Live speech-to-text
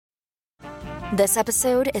This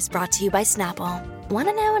episode is brought to you by Snapple. Want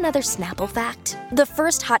to know another Snapple fact? The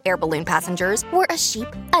first hot air balloon passengers were a sheep,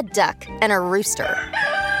 a duck, and a rooster.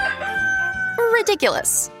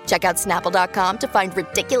 Ridiculous. Check out Snapple.com to find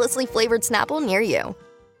ridiculously flavored Snapple near you.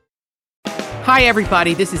 Hi,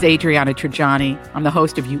 everybody. This is Adriana Trajani. I'm the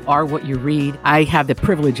host of You Are What You Read. I have the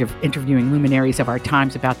privilege of interviewing luminaries of our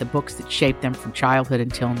times about the books that shaped them from childhood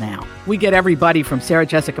until now. We get everybody from Sarah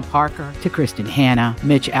Jessica Parker to Kristen Hanna,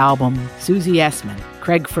 Mitch Albom, Susie Essman,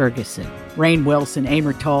 Craig Ferguson, Rainn Wilson,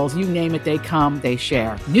 Amor Tolls, you name it, they come, they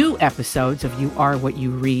share. New episodes of You Are What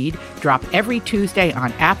You Read drop every Tuesday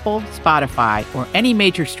on Apple, Spotify, or any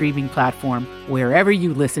major streaming platform wherever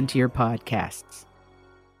you listen to your podcasts.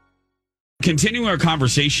 Continuing our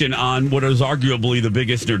conversation on what is arguably the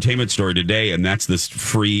biggest entertainment story today, and that's this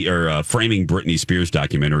Framing Britney Spears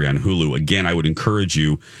documentary on Hulu. Again, I would encourage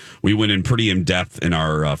you. We went in pretty in depth in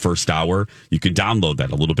our first hour. You can download that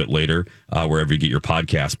a little bit later wherever you get your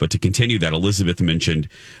podcast. But to continue that, Elizabeth mentioned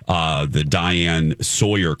the Diane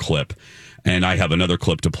Sawyer clip, and I have another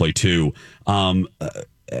clip to play too.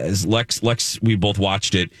 As Lex, we both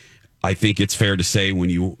watched it. I think it's fair to say when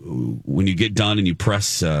you get done and you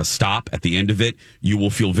press stop at the end of it, you will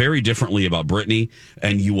feel very differently about Britney,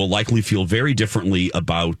 and you will likely feel very differently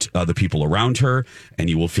about the people around her, and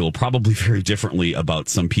you will feel probably very differently about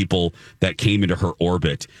some people that came into her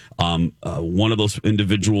orbit. One of those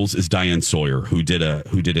individuals is Diane Sawyer, who did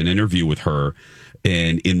an interview with her.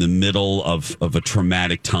 And in the middle of a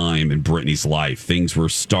traumatic time in Britney's life, things were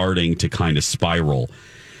starting to kind of spiral.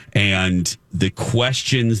 And the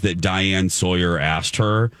questions that Diane Sawyer asked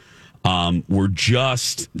her were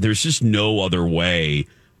there's just no other way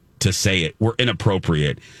to say it. Were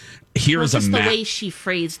inappropriate. Here's the way she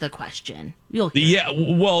phrased the question. Well,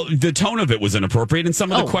 the tone of it was inappropriate, and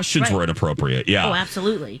some of the questions were inappropriate. Yeah. Oh,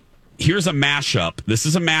 absolutely. Here's a mashup. This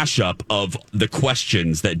is a mashup of the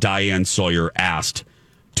questions that Diane Sawyer asked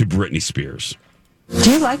to Britney Spears. Do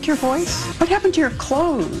you like your voice? What happened to your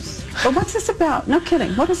clothes? But what's this about? No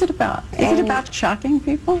kidding. What is it about? Is it about shocking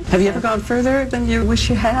people? Have you ever gone further than you wish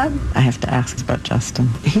you had? I have to ask about Justin.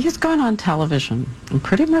 He has gone on television and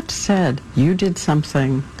pretty much said you did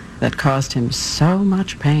something that caused him so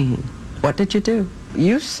much pain. What did you do?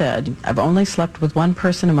 You said, I've only slept with one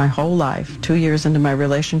person in my whole life, 2 years into my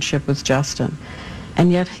relationship with Justin. And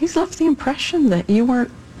yet he's left the impression that you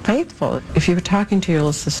weren't faithful. If you were talking to your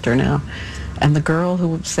little sister now, and the girl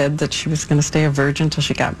who said that she was going to stay a virgin till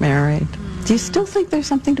she got married. Do you still think there's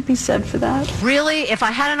something to be said for that? Really, if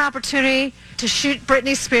I had an opportunity to shoot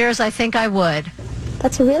Britney Spears, I think I would.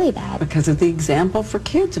 That's really bad. Because of the example for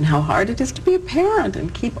kids and how hard it is to be a parent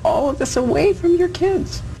and keep all of this away from your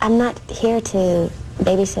kids. I'm not here to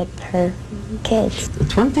babysit her kids.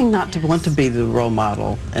 It's one thing not to want to be the role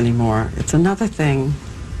model anymore. It's another thing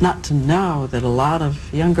not to know that a lot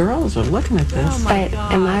of young girls are looking at this. But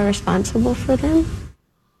am I responsible for them?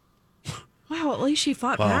 Wow, at least she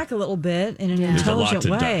fought back a little bit in an intelligent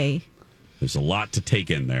way. There's a lot to take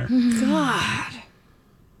in there. God.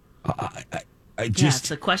 I just... it's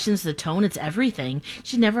the questions, the tone, it's everything.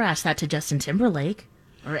 She never asked that to Justin Timberlake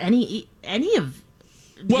or any of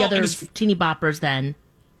the other teeny boppers then.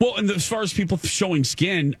 Well, and as far as people showing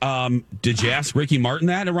skin, did you ask Ricky Martin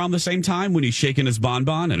that around the same time when he's shaking his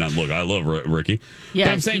bonbon? And I love Ricky. Yeah,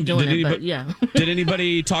 but I'm saying, did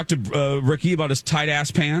anybody talk to Ricky about his tight ass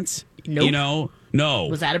pants? Nope. No.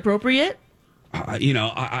 Was that appropriate? And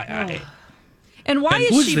why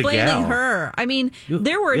is she blaming her? I mean,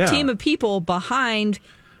 there were a team of people behind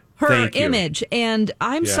her image. And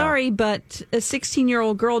I'm sorry, but a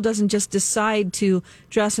 16-year-old girl doesn't just decide to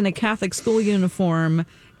dress in a Catholic school uniform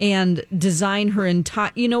and design her entire,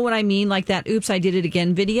 you know what I mean? Like that Oops, I Did It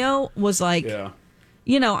Again video was like,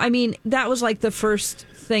 I mean, that was like the first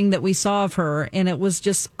thing that we saw of her. And it was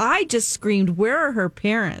I just screamed, where are her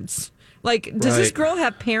parents? Like, does this girl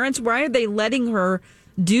have parents? Why are they letting her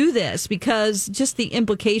do this? Because just the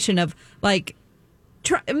implication of like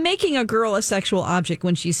making a girl a sexual object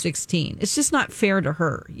when she's 16, it's just not fair to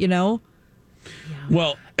her, you know?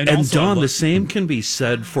 Well, and also, Dawn, the same can be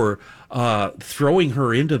said for throwing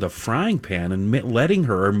her into the frying pan and letting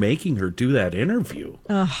her or making her do that interview.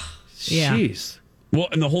 Jeez. Well,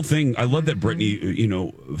 and the whole thing, I love that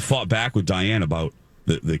Britney, fought back with Diane about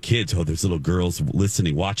the kids. Oh, there's little girls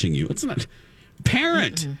listening, watching you. It's not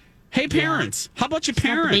parent. Mm-hmm. Hey, parents, how about you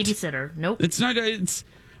parent? Not the babysitter. Nope. It's not. It's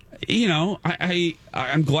you know,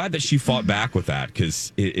 I'm glad that she fought back with that,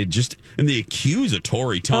 because it just, in the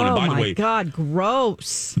accusatory tone. And by the way, God,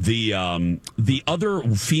 gross. The other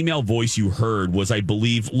female voice you heard was, I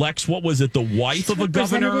believe, Lex, what was it? The wife of a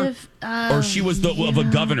governor? Or she was of a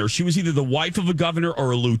governor. She was either the wife of a governor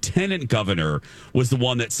or a lieutenant governor, was the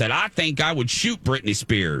one that said, I think I would shoot Britney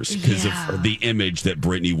Spears because of the image that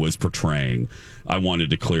Britney was portraying. I wanted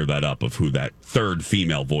to clear that up of who that third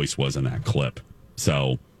female voice was in that clip.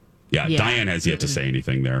 So, yeah. Diane has yet to say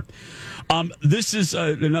anything there. This is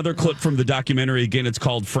another clip from the documentary. Again, it's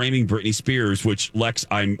called Framing Britney Spears, which, Lex,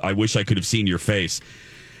 I wish I could have seen your face.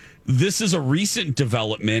 This is a recent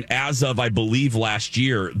development as of, I believe, last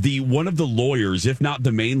year. One of the lawyers, if not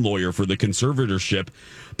the main lawyer for the conservatorship,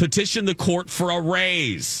 petitioned the court for a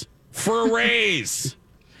raise.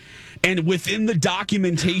 And within the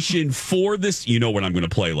documentation for this, you know what I'm going to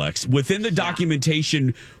play, Lex. Within the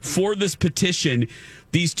documentation for this petition,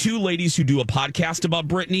 these two ladies who do a podcast about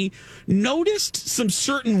Britney noticed some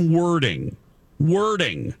certain wording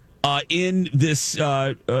in this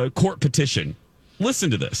court petition. Listen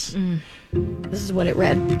to this. This is what it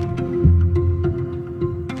read.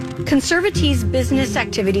 Conservative's business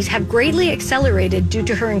activities have greatly accelerated due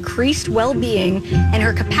to her increased well-being and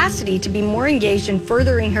her capacity to be more engaged in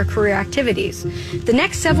furthering her career activities. The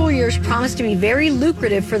next several years promise to be very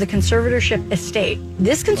lucrative for the conservatorship estate.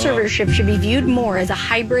 This conservatorship should be viewed more as a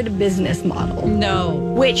hybrid business model. No.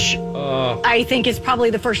 Which I think is probably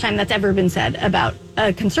the first time that's ever been said about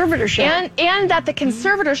a conservatorship. And that the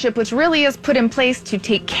conservatorship, which really is put in place to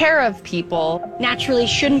take care of people, naturally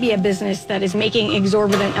shouldn't be a business that is making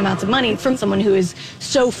exorbitant amounts of money from someone who is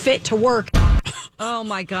so fit to work. Oh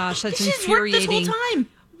my gosh, that's She's infuriating. worked this whole time.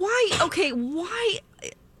 Why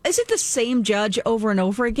is it the same judge over and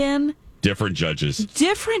over again? Different judges.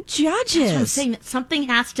 That's what I'm saying, that something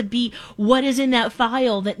has to be what is in that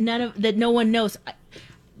file that no one knows.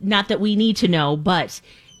 Not that we need to know, but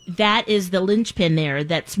that is the linchpin there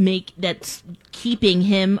that's keeping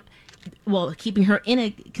her in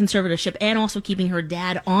a conservatorship and also keeping her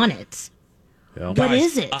dad on it. Yeah. What Guys,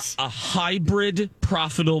 is it? A hybrid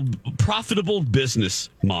profitable business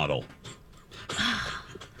model.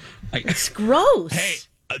 It's gross. Hey,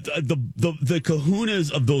 the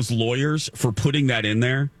kahunas of those lawyers for putting that in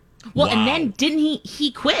there. Well, wow. And then didn't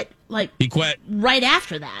he quit? He quit right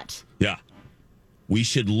after that. Yeah. We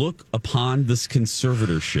should look upon this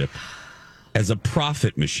conservatorship as a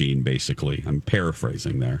profit machine, basically. I'm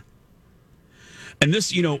paraphrasing there. And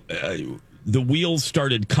this, the wheels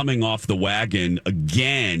started coming off the wagon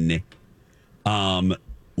again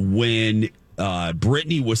when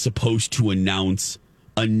Britney was supposed to announce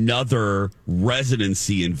another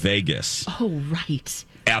residency in Vegas. Oh, right.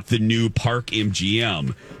 At the new Park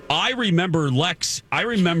MGM. I remember, Lex,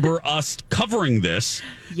 us covering this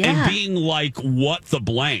and being like, what the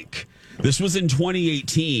blank? This was in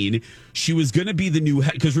 2018. She was going to be the new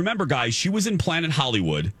head. Because remember, guys, she was in Planet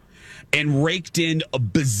Hollywood and raked in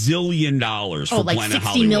 $1 bazillion for Planet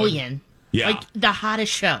Hollywood. $60 million. Yeah. Like the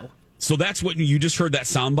hottest show. So that's what you just heard, that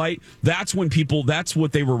soundbite. That's when that's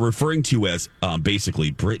what they were referring to as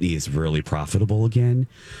basically Britney is really profitable again.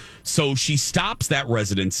 So she stops that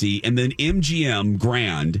residency, and then MGM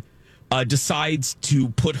Grand decides to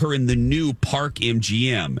put her in the new Park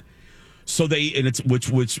MGM. So what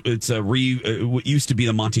used to be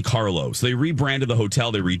the Monte Carlo. So they rebranded the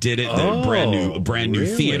hotel, they redid it, brand new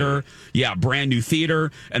theater. Yeah, brand new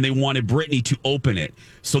theater, and they wanted Britney to open it.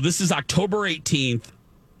 So this is October 18th.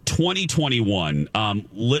 2021.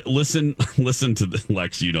 Listen to this,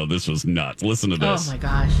 Lex. This was nuts. Listen to this. Oh my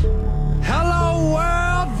gosh. Hello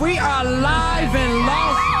world. We are live in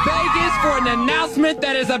Las Vegas for an announcement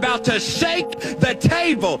that is about to shake the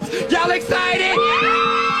table. Y'all excited?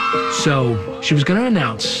 So she was going to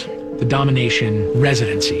announce the Domination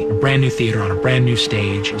residency, a brand new theater on a brand new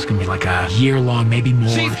stage. It was going to be like a year-long, maybe more.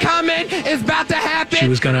 She's coming. It's about to happen. She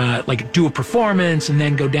was going to do a performance and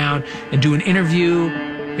then go down and do an interview.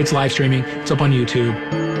 It's live streaming. It's up on YouTube.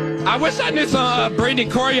 I wish I knew some Britney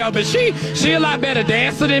choreo, but she a lot better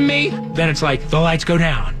dancer than me. Then it's like the lights go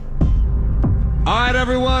down. All right,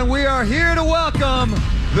 everyone, we are here to welcome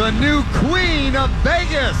the new Queen of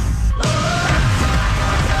Vegas.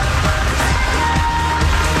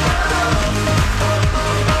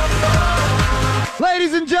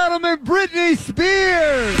 Ladies and gentlemen, Britney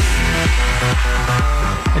Spears.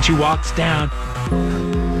 And she walks down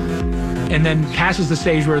and then passes the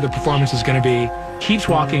stage where the performance is going to be, keeps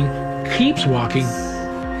walking.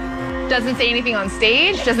 Doesn't say anything on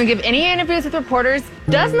stage, doesn't give any interviews with reporters,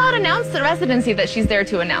 does not announce the residency that she's there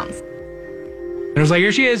to announce. And it was like,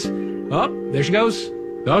 here she is. Oh, there she goes.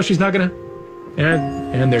 Oh, she's not going to.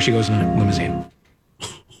 And there she goes in a limousine.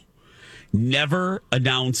 Never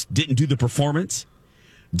announced, didn't do the performance,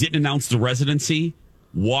 didn't announce the residency,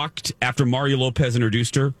 walked after Mario Lopez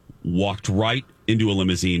introduced her, walked right into a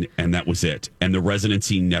limousine, and that was it. And the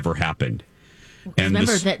residency never happened. And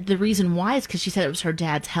remember that the reason why is because she said it was her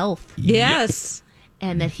dad's health. Yes.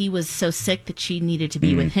 And that he was so sick that she needed to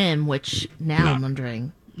be with him, which now I'm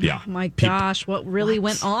wondering. Yeah. Oh my gosh, what really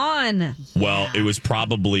went on? Well, it was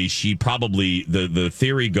probably, the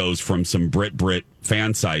theory goes from some Brit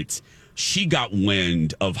fan sites. She got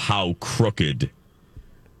wind of how crooked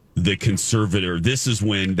the conservator.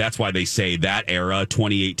 That's why they say that era,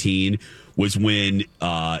 2018, was when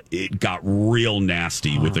it got real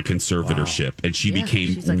nasty with the conservatorship. And she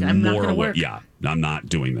became she's like, I'm not more gonna aware. work. Yeah, I'm not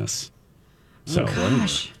doing this. So,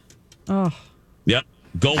 Gosh. Oh. Yep.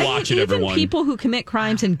 Go watch it, everyone. Even people who commit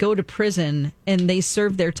crimes and go to prison and they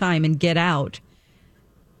serve their time and get out,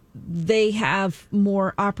 they have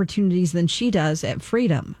more opportunities than she does at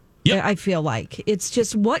freedom. Yep. I feel like it's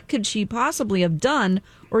just, what could she possibly have done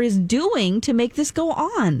or is doing to make this go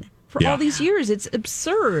on for all these years? It's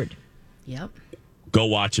absurd. Yep. Go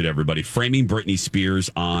watch it, everybody. Framing Britney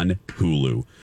Spears on Hulu.